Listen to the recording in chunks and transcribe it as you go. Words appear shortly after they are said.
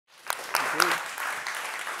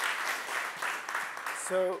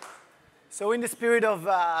So, so in the spirit of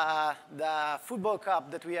the football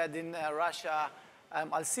cup that we had in Russia,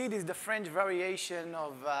 Alcide is the French variation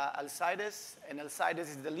of Alcides, and Alcides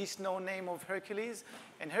is the least known name of Hercules.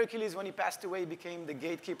 And Hercules, when he passed away, became the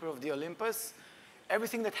gatekeeper of the Olympus.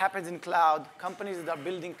 Everything that happens in cloud, companies that are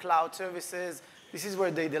building cloud services, this is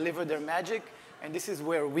where they deliver their magic, and this is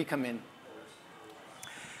where we come in.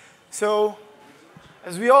 So,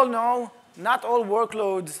 as we all know, not all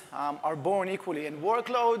workloads are born equally. And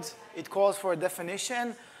workloads, it calls for a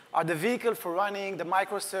definition, are the vehicle for running the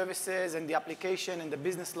microservices and the application and the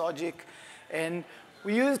business logic. And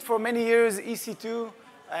we used for many years EC2,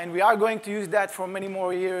 and we are going to use that for many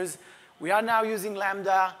more years. We are now using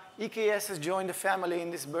Lambda. EKS has joined the family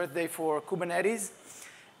in this birthday for Kubernetes.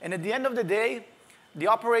 And at the end of the day, the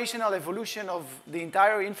operational evolution of the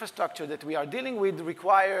entire infrastructure that we are dealing with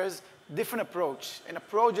requires different approach, an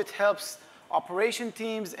approach that helps operation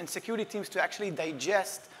teams and security teams to actually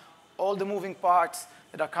digest all the moving parts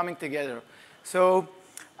that are coming together. So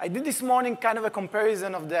I did this morning kind of a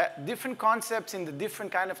comparison of the different concepts in the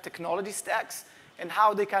different kind of technology stacks and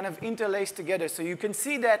how they kind of interlace together. So you can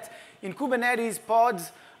see that in Kubernetes,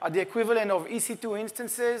 pods are the equivalent of EC2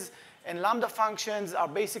 instances, and Lambda functions are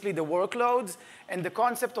basically the workloads, and the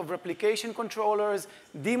concept of replication controllers,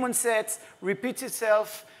 daemon sets, repeats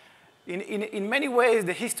itself. In many ways,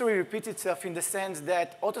 the history repeats itself in the sense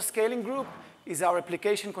that autoscaling group is our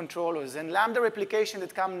replication controllers, and Lambda replication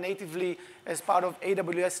that come natively as part of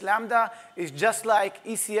AWS Lambda is just like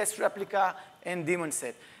ECS replica and daemon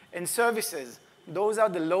set. And services, those are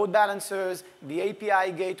the load balancers, the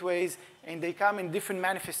API gateways, and they come in different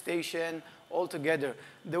manifestation altogether.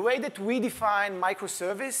 The way that we define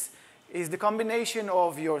microservice is the combination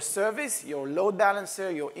of your service, your load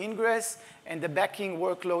balancer, your ingress, and the backing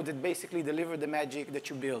workload that basically deliver the magic that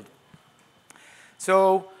you build.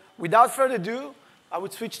 So without further ado, I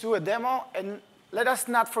would switch to a demo. And let us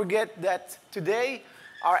not forget that today,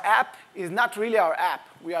 our app is not really our app.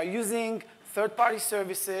 We are using third-party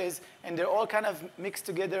services, and they're all kind of mixed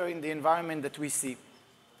together in the environment that we see.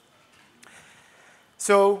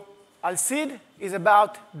 So Alcide is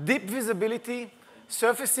about deep visibility,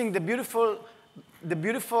 surfacing the beautiful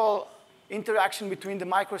interaction between the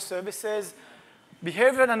microservices,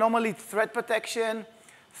 behavioral anomaly threat protection,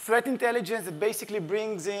 threat intelligence that basically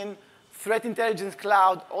brings in threat intelligence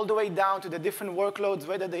cloud all the way down to the different workloads,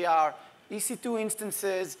 whether they are EC2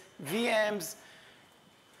 instances, VMs,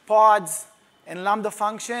 pods, and Lambda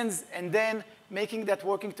functions, and then making that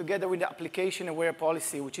working together with the application-aware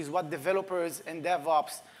policy, which is what developers and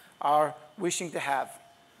DevOps are wishing to have.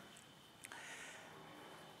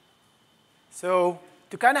 So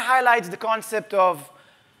to kind of highlight the concept of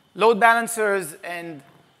load balancers and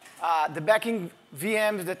the backing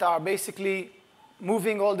VMs that are basically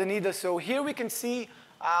moving all the needles. So here we can see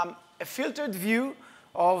a filtered view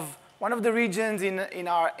of one of the regions in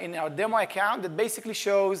our demo account that basically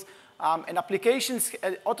shows an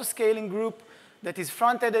auto-scaling group that is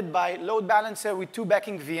front-ended by load balancer with two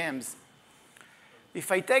backing VMs.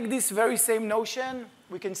 If I take this very same notion,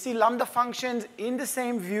 we can see Lambda functions in the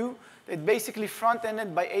same view that basically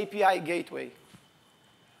front-ended by API gateway.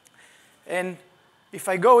 And if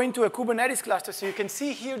I go into a Kubernetes cluster, so you can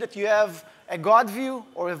see here that you have a God view,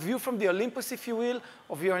 or a view from the Olympus, if you will,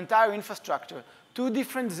 of your entire infrastructure. Two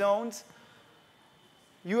different zones,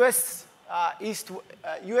 US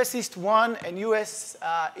East 1 and US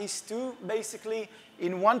East 2, basically,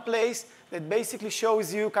 in one place that basically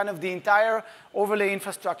shows you kind of the entire overlay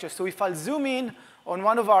infrastructure. So if I'll zoom in on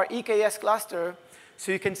one of our EKS cluster,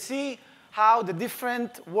 so you can see how the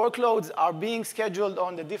different workloads are being scheduled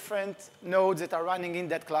on the different nodes that are running in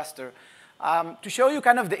that cluster. To show you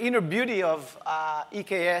kind of the inner beauty of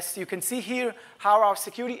EKS, you can see here how our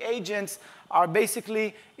security agents are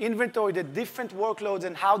basically inventoried the different workloads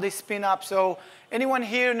and how they spin up. So anyone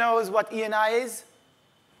here knows what ENI is?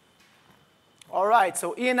 All right,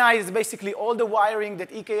 so ENI is basically all the wiring that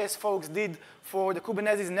EKS folks did for the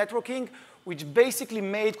Kubernetes networking, which basically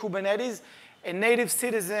made Kubernetes a native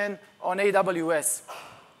citizen on AWS.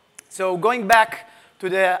 So going back to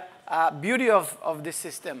the beauty of this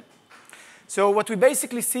system. So what we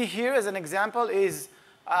basically see here as an example is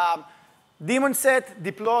daemon set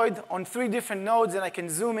deployed on 3 different nodes, and I can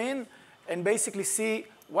zoom in and basically see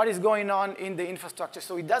what is going on in the infrastructure.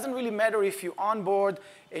 So it doesn't really matter if you onboard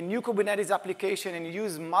a new Kubernetes application and you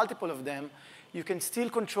use multiple of them, you can still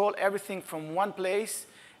control everything from one place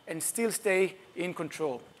and still stay in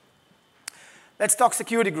control. Let's talk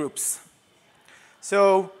security groups.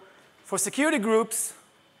 So for security groups,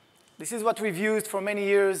 this is what we've used for many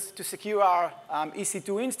years to secure our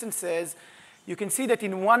EC2 instances. You can see that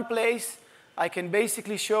in one place, I can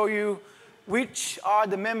basically show you which are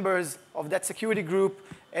the members of that security group,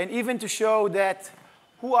 and even to show that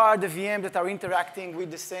who are the VMs that are interacting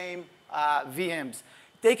with the same VMs.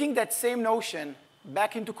 Taking that same notion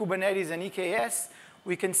back into Kubernetes and EKS,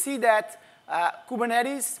 we can see that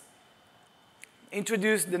Kubernetes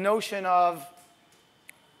introduced the notion of,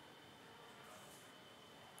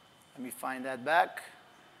 let me find that back.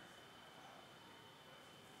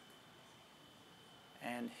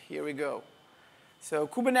 And here we go. So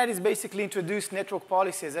Kubernetes basically introduced network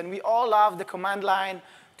policies, and we all love the command line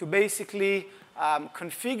to basically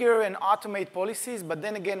configure and automate policies. But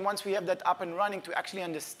then again, once we have that up and running, to actually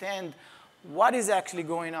understand what is actually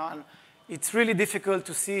going on, it's really difficult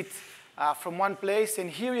to see it from one place. And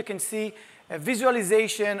here you can see a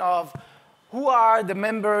visualization of who are the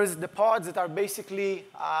members, the pods that are basically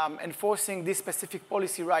enforcing this specific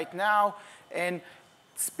policy right now, and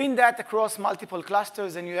spin that across multiple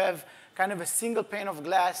clusters, and you have kind of a single pane of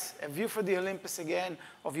glass, a view for the Olympus again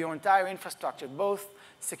of your entire infrastructure, both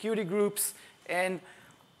security groups and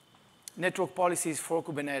network policies for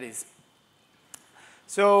Kubernetes.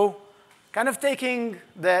 So kind of taking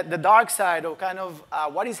the dark side, or kind of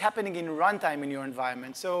what is happening in runtime in your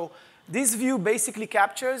environment. So this view basically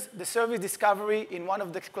captures the service discovery in one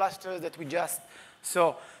of the clusters that we just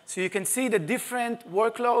saw. So you can see the different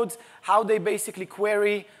workloads, how they basically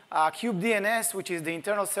query kubedns, which is the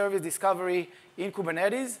internal service discovery in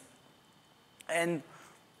Kubernetes. And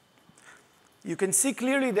you can see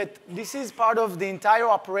clearly that this is part of the entire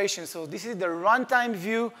operation. So this is the runtime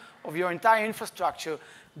view of your entire infrastructure.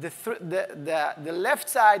 The left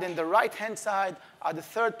side and the right-hand side are the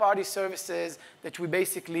third-party services that we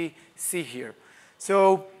basically see here.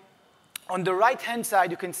 So on the right-hand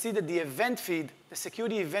side, you can see that the event feed, the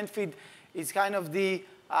security event feed, is kind of the,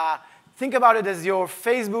 think about it as your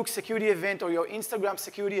Facebook security event or your Instagram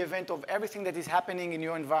security event of everything that is happening in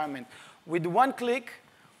your environment. With one click,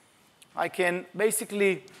 I can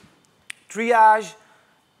basically triage,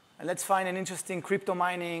 and let's find an interesting crypto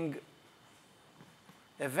mining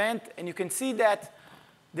event. And you can see that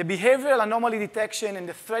the behavioral anomaly detection and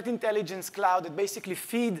the threat intelligence cloud that basically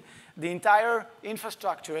feed the entire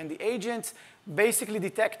infrastructure, and the agents basically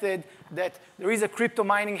detected that there is a crypto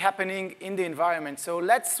mining happening in the environment. So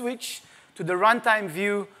let's switch to the runtime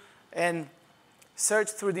view and search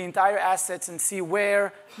through the entire assets and see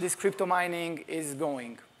where this crypto mining is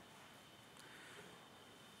going.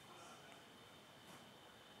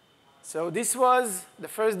 So this was the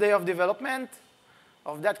first day of development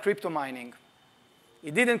of that crypto mining.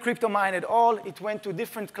 It didn't crypto mine at all. It went to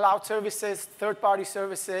different cloud services, third-party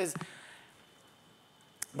services.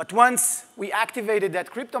 But once we activated that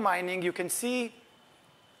crypto mining, you can see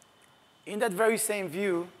in that very same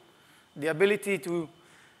view the ability to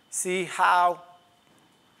see how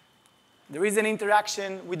there is an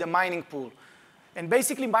interaction with the mining pool. And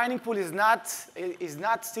basically, mining pool is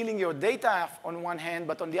not stealing your data on one hand,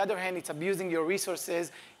 but on the other hand, it's abusing your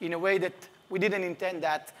resources in a way that we didn't intend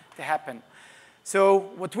that to happen. So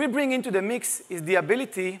what we bring into the mix is the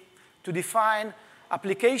ability to define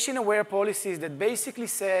application-aware policies that basically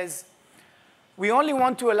says we only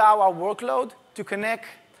want to allow our workload to connect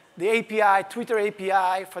the API, Twitter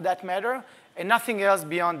API for that matter, and nothing else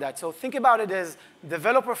beyond that. So think about it as a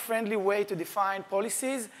developer-friendly way to define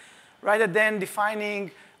policies rather than defining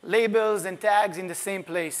labels and tags in the same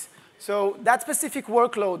place. So that specific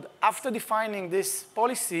workload, after defining this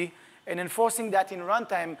policy and enforcing that in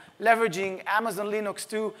runtime, leveraging Amazon Linux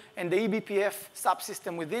 2 and the eBPF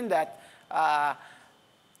subsystem within that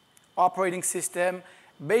operating system,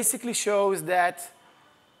 basically shows that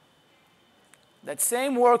that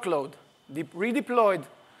same workload, redeployed,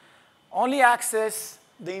 only access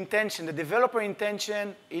the intention, the developer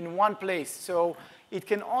intention in one place. So it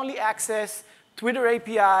can only access Twitter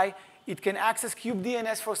API. It can access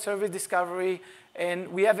kubedns for service discovery.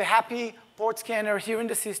 And we have a happy port scanner here in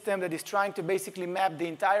the system that is trying to basically map the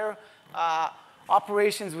entire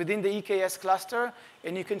operations within the EKS cluster.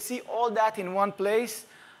 And you can see all that in one place.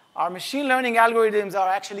 Our machine learning algorithms are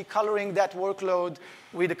actually coloring that workload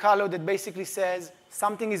with a color that basically says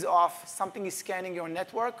something is off, something is scanning your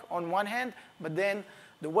network on one hand, but then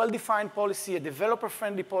the well-defined policy, a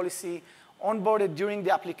developer-friendly policy, onboarded during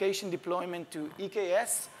the application deployment to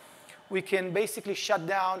EKS, we can basically shut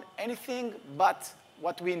down anything but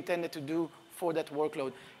what we intended to do for that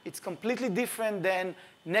workload. It's completely different than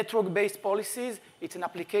network-based policies. It's an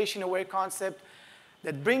application-aware concept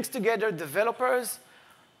that brings together developers,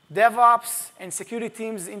 DevOps, and security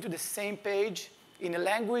teams into the same page in a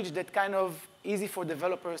language that kind of easy for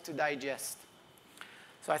developers to digest.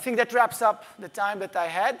 So I think that wraps up the time that I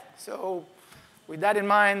had. So with that in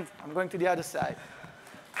mind, I'm going to the other side.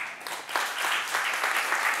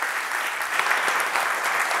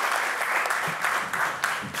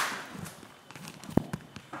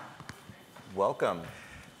 Welcome.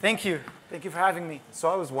 Thank you. Thank you for having me. So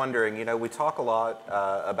I was wondering, we talk a lot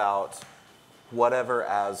about whatever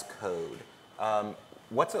as code.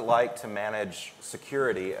 What's it like to manage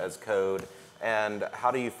security as code, and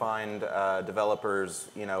how do you find developers,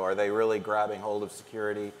 are they really grabbing hold of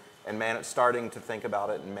security and starting to think about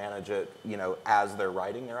it and manage it, as they're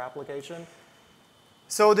writing their application?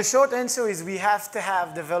 So the short answer is we have to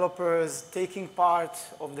have developers taking part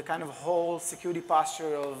of the kind of whole security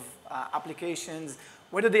posture of applications,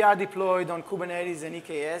 whether they are deployed on Kubernetes and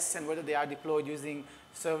EKS, and whether they are deployed using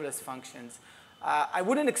serverless functions. I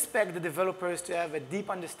wouldn't expect the developers to have a deep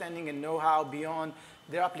understanding and know-how beyond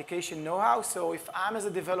their application know-how. So if I'm, as a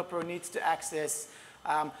developer, needs to access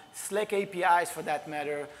Slack APIs for that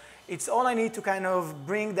matter, it's all I need to kind of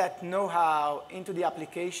bring that know-how into the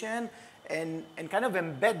application and kind of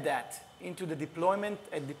embed that into the deployment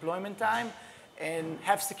at deployment time and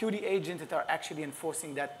have security agents that are actually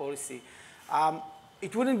enforcing that policy.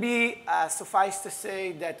 It wouldn't be suffice to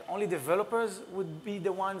say that only developers would be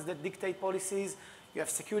the ones that dictate policies. You have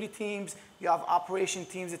security teams. You have operation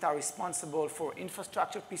teams that are responsible for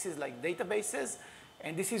infrastructure pieces like databases.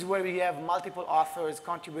 And this is where we have multiple authors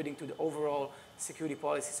contributing to the overall security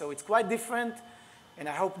policy. So it's quite different. And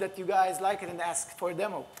I hope that you guys like it and ask for a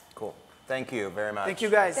demo. Cool. Thank you very much. Thank you,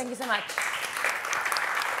 guys. Thank you so much.